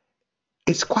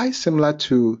 It's quite similar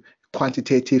to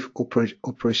quantitative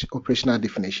operational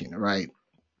definition, right?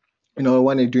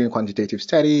 When you're doing quantitative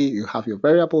study, you have your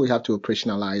variable, you have to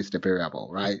operationalize the variable,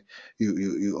 right?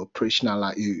 You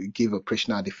operationalize, you give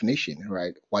operational definition,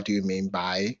 right? What do you mean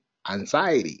by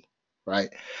anxiety, right?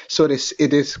 So this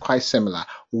it is quite similar.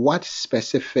 What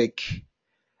specific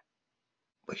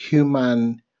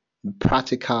human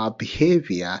practical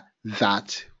behavior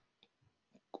that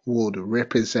would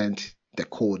represent the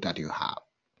code that you have?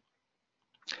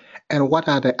 And what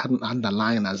are the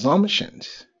underlying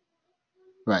assumptions,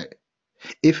 right?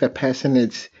 If a person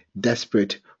is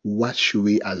desperate, what should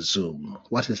we assume?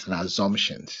 What is the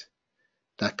assumptions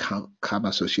that come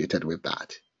associated with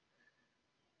that?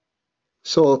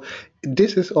 So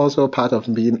this is also part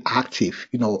of being active,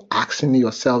 asking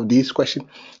yourself these questions.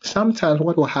 Sometimes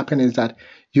what will happen is that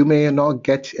you may not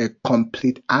get a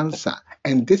complete answer.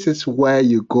 And this is where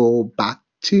you go back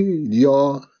to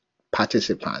your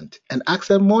participant and ask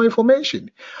them more information.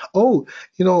 Oh,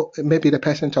 maybe the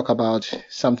person talk about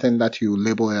something that you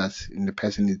label as the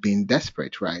person is being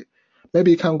desperate, right?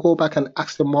 Maybe you can go back and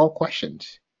ask them more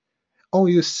questions. Oh,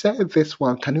 you said this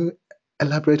one. Can you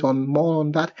elaborate on more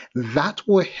on that? That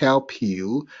will help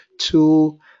you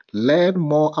to learn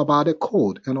more about the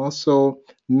code and also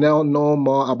know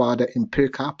more about the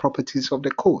empirical properties of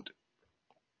the code.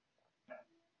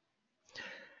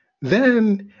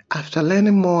 Then, after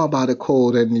learning more about the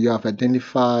code and you have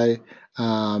identified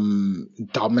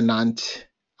dominant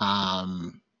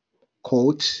um,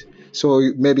 codes.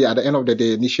 So maybe at the end of the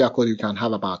day, initial code, you can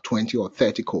have about 20 or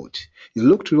 30 codes. You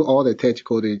look through all the 30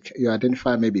 codes, you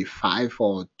identify maybe five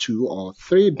or two or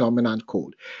three dominant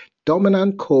code.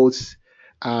 Dominant codes,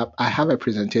 I have a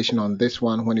presentation on this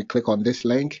one. When you click on this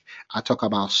link, I talk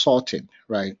about sorting,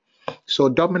 right? So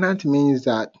dominant means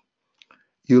that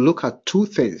you look at two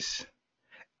things.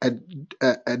 A,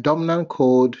 a dominant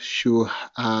code should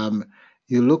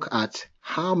you look at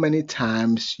how many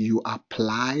times you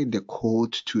apply the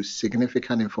code to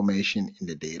significant information in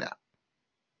the data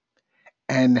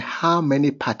and how many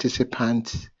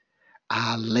participants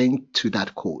are linked to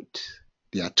that code.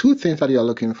 There are two things that you're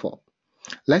looking for.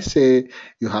 Let's say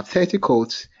you have 30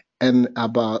 codes and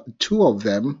about two of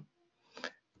them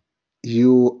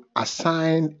you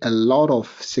assign a lot of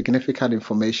significant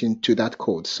information to that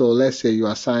code. So let's say you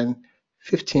assign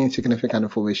 15 significant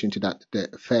information to that the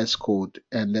first code,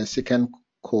 and the second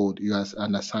code you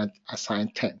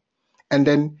assign 10. And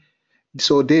then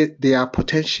so they are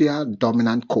potential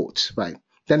dominant codes, right?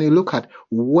 Then you look at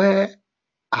where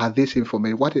are these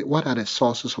information, what are the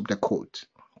sources of the code?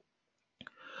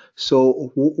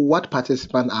 So what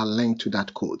participants are linked to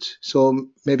that code? So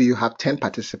maybe you have 10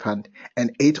 participants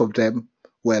and 8 of them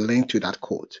were linked to that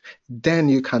code. Then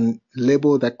you can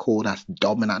label that code as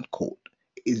dominant code.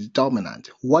 It's dominant.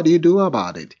 What do you do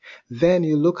about it? Then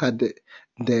you look at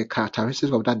the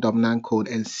characteristics of that dominant code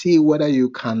and see whether you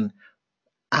can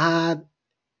add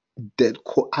the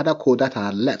other code that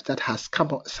are left that has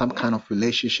some kind of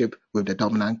relationship with the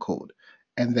dominant code.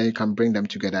 And then you can bring them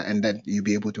together and then you'll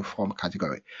be able to form a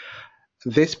category.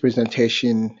 This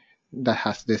presentation that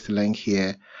has this link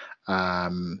here,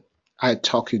 I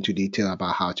talk into detail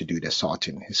about how to do the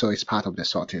sorting. So it's part of the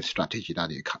sorting strategy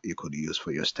that you could use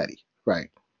for your study, right?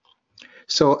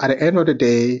 So at the end of the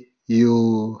day,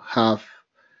 you have,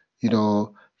 you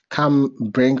know, come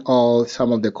bring all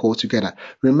some of the code together.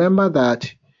 Remember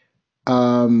that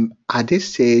at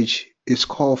this stage, it's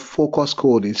called focus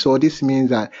coding. So this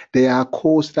means that there are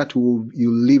codes that you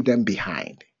leave them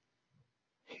behind.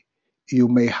 You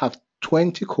may have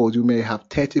 20 codes, you may have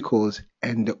 30 codes,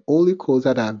 and the only codes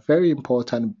that are very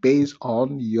important based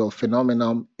on your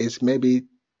phenomenon is maybe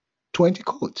 20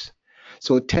 codes.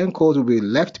 So 10 codes will be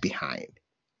left behind.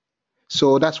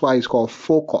 So that's why it's called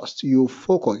focused. You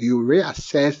focus, you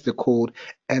reassess the code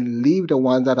and leave the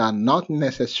ones that are not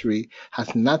necessary,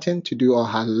 has nothing to do or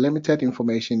has limited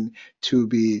information to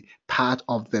be part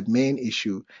of the main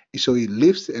issue. So it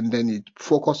leaves and then it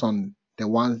focus on the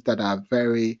ones that are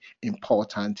very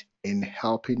important in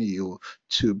helping you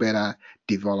to better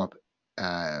develop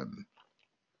a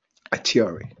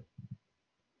theory.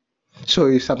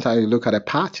 So sometimes you look at a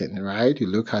pattern, right? You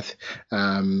look at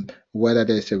whether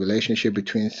there's a relationship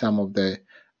between some of the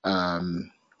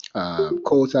um,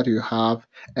 codes that you have,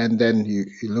 and then you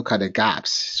look at the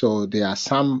gaps. So there are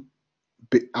some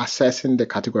assessing the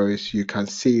categories, you can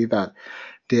see that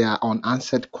they are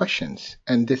unanswered questions,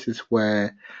 and this is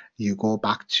where you go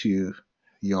back to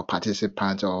your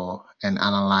participants or and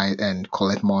analyze and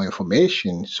collect more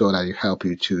information so that you help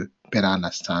you to better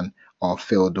understand or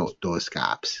fill those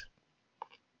gaps.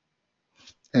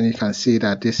 And you can see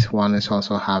that this one is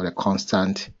also have a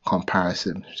constant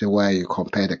comparison. So where you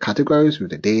compare the categories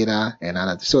with the data and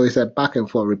other. So it's a back and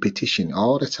forth repetition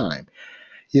all the time.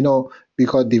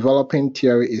 Because developing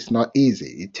theory is not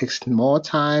easy. It takes more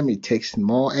time, it takes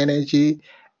more energy,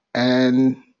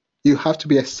 and you have to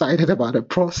be excited about the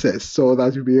process so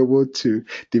that you'll be able to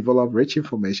develop rich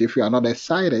information. If you are not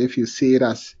excited, if you see it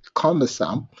as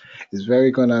cumbersome, it's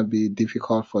very going to be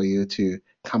difficult for you to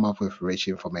come up with rich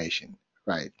information,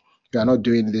 right? You are not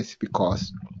doing this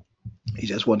because you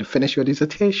just want to finish your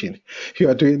dissertation. You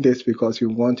are doing this because you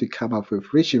want to come up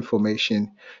with rich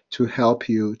information to help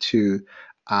you to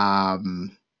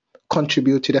um,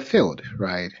 contribute to the field,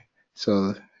 right?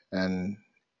 So, and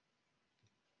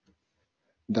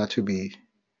that will be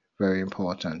very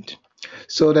important.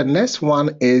 So the next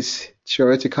one is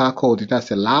theoretical coding. That's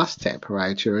the last step,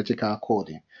 right? Theoretical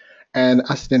coding. And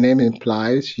as the name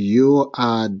implies, you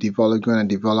are going to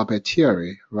develop a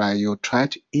theory, right? You'll try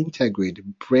to integrate,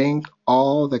 bring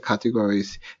all the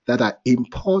categories that are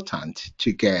important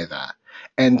together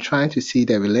and trying to see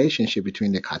the relationship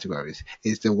between the categories.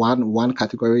 Is the one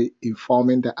category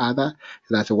informing the other?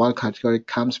 That the one category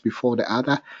comes before the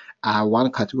other?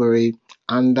 One category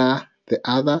under the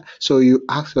other? So you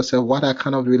ask yourself, what are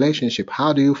kind of relationship?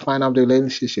 How do you find out the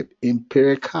relationship?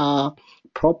 Empirical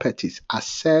properties,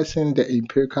 assessing the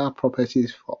empirical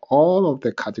properties for all of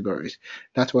the categories.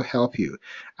 That will help you.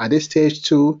 At this stage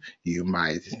too,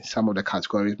 some of the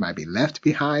categories might be left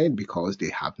behind because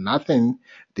they have nothing.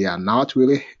 They are not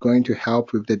really going to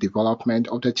help with the development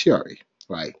of the theory,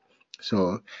 right?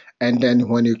 So, and then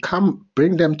when you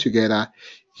bring them together,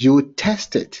 you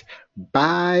test it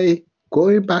by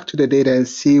going back to the data and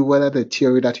see whether the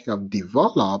theory that you have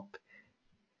developed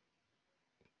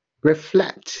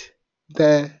reflect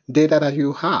the data that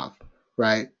you have,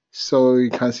 right? So you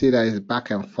can see that it's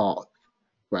back and forth,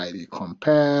 right? You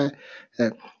compare.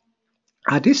 Uh,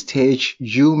 at this stage,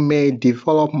 you may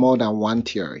develop more than one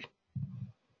theory,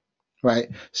 right?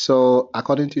 So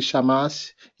according to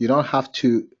Shamas, you don't have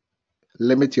to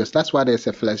limit yourself. That's why there's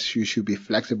a flex. You should be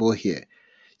flexible here.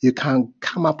 You can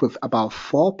come up with about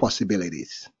four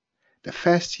possibilities: the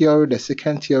first theory, the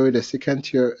second theory, the second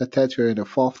theory, the third theory, and the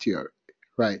fourth theory,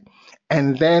 right?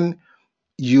 And then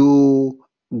you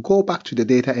go back to the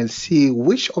data and see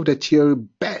which of the theory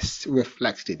best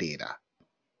reflects the data.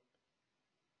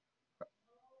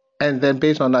 And then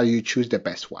based on that, you choose the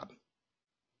best one.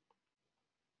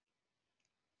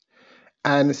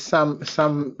 And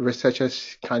some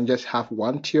researchers can just have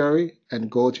one theory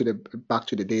and go to the back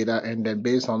to the data, and then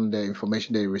based on the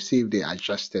information they receive, they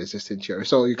adjust the existing theory.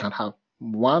 So you can have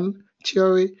one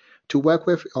theory to work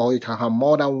with, or you can have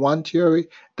more than one theory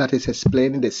that is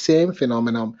explaining the same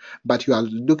phenomenon, but you are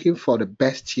looking for the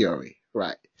best theory,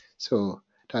 right? So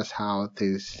that's how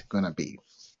this gonna be.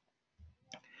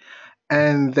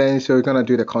 And then so we're gonna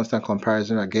do the constant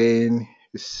comparison again.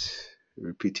 It's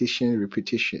repetition,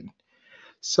 repetition.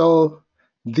 So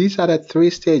these are the three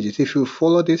stages. If you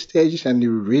follow these stages and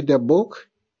you read the book,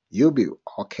 you'll be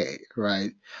okay,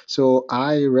 right? So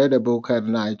I read a book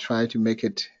and I try to make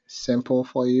it simple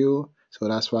for you. So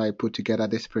that's why I put together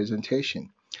this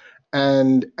presentation.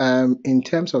 And in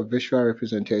terms of visual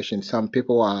representation, some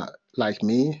people are like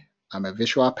me. I'm a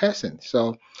visual person.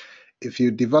 So if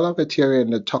you develop a theory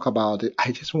and talk about it,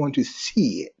 I just want to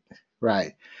see it,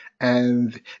 right?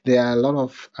 And there are a lot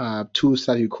of tools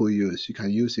that you could use. You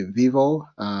can use in vivo.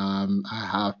 I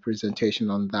have presentation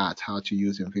on that, how to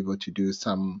use in vivo to do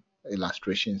some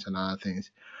illustrations and other things.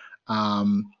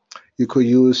 Um, you could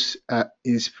use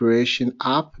Inspiration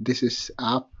app. This is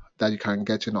app that you can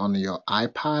get in on your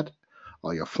iPad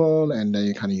or your phone, and then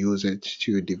you can use it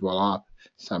to develop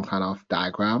some kind of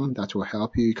diagram that will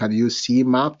help you. You can use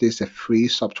CMap. This is a free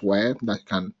software that you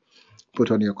can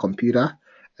put on your computer,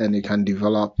 and you can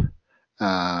develop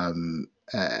um,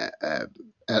 an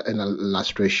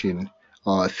illustration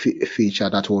or a feature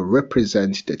that will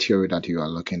represent the theory that you are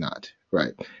looking at,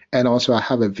 right? And also, I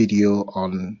have a video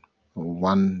on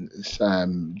one,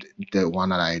 the one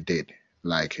that I did,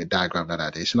 like a diagram that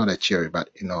I did. It's not a theory, but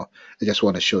I just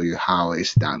want to show you how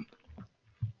it's done.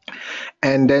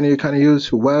 And then you can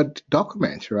use Word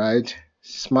document, right?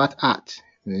 Smart art.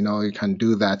 You can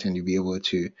do that and you'll be able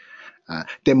to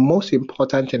the most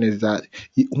important thing is that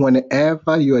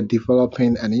whenever you are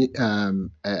developing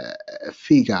a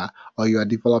figure or you are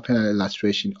developing an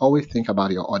illustration, always think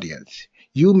about your audience.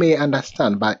 You may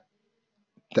understand, but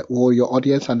will your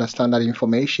audience understand that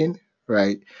information?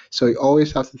 Right? So you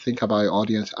always have to think about your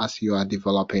audience as you are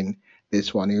developing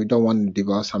this one. You don't want to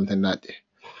develop something that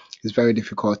is very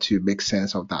difficult to make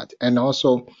sense of that. And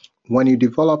also, when you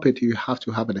develop it, you have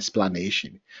to have an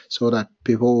explanation so that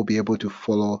people will be able to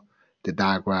follow the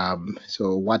diagram.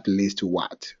 So, what leads to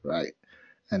what, right?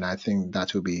 And I think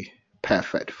that will be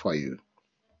perfect for you.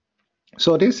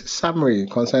 So, this summary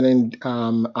concerning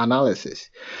analysis.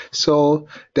 So,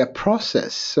 the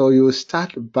process. So, you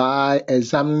start by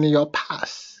examining your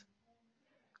past,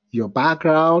 your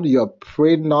background, your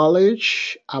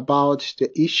pre-knowledge about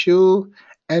the issue,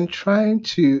 and trying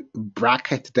to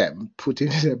bracket them, put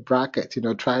it in a bracket,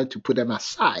 trying to put them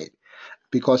aside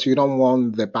because you don't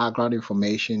want the background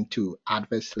information to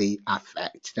adversely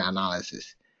affect the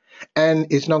analysis. And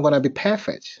it's not going to be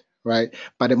perfect, right?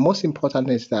 But the most important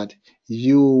is that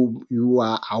you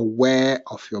are aware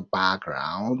of your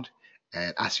background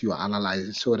and as you are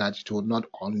analyzing so that it will not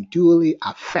unduly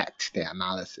affect the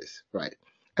analysis, right?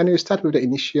 And you start with the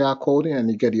initial coding and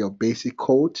you get your basic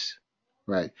codes,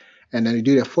 right? And then you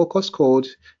do the focus code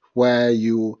where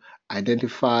you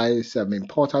identify some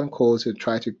important codes and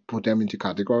try to put them into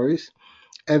categories.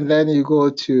 And then you go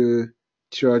to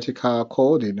theoretical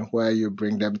coding where you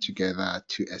bring them together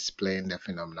to explain the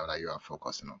phenomenon that you are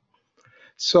focusing on.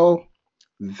 So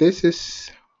this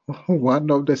is one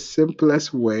of the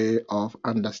simplest way of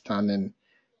understanding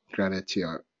gradient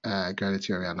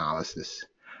theory analysis.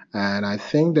 And I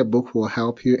think the book will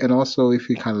help you. And also, if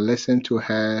you can listen to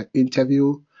her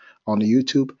interview on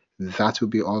YouTube, that would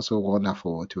be also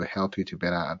wonderful to help you to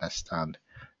better understand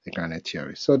the gradient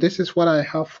theory. So this is what I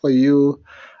have for you.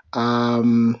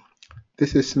 Um,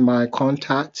 this is my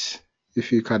contact.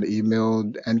 If you can email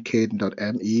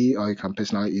nk.me or you can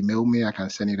personally email me, I can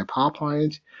send you the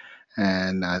PowerPoint.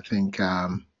 And I think,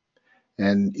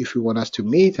 and if you want us to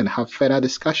meet and have further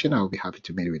discussion, I'll be happy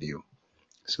to meet with you.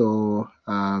 So,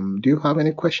 do you have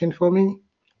any question for me?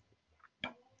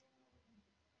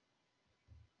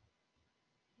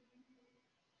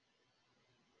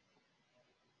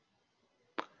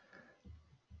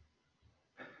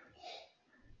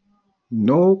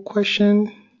 No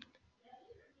question?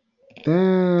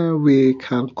 Then we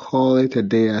can call it a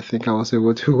day. I think I was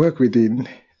able to work within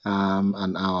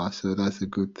an hour, so that's a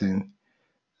good thing.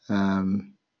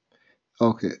 Um,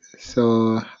 okay,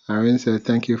 so Irene said,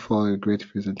 thank you for a great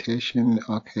presentation.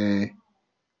 Okay.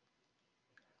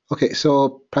 Okay,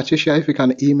 so Patricia, if you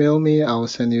can email me, I'll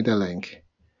send you the link.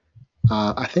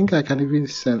 I think I can even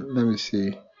send, let me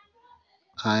see.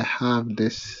 I have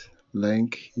this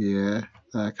link here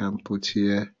that I can put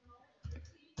here.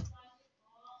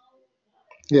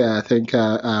 Yeah, I think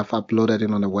I've uploaded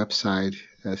it on the website,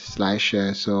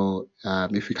 SlideShare. So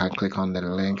if you can click on the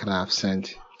link that I've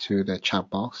sent to the chat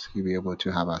box, you'll be able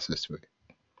to have access to it.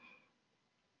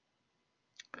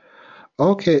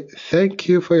 Okay, thank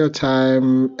you for your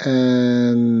time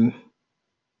and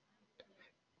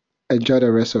enjoy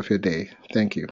the rest of your day. Thank you.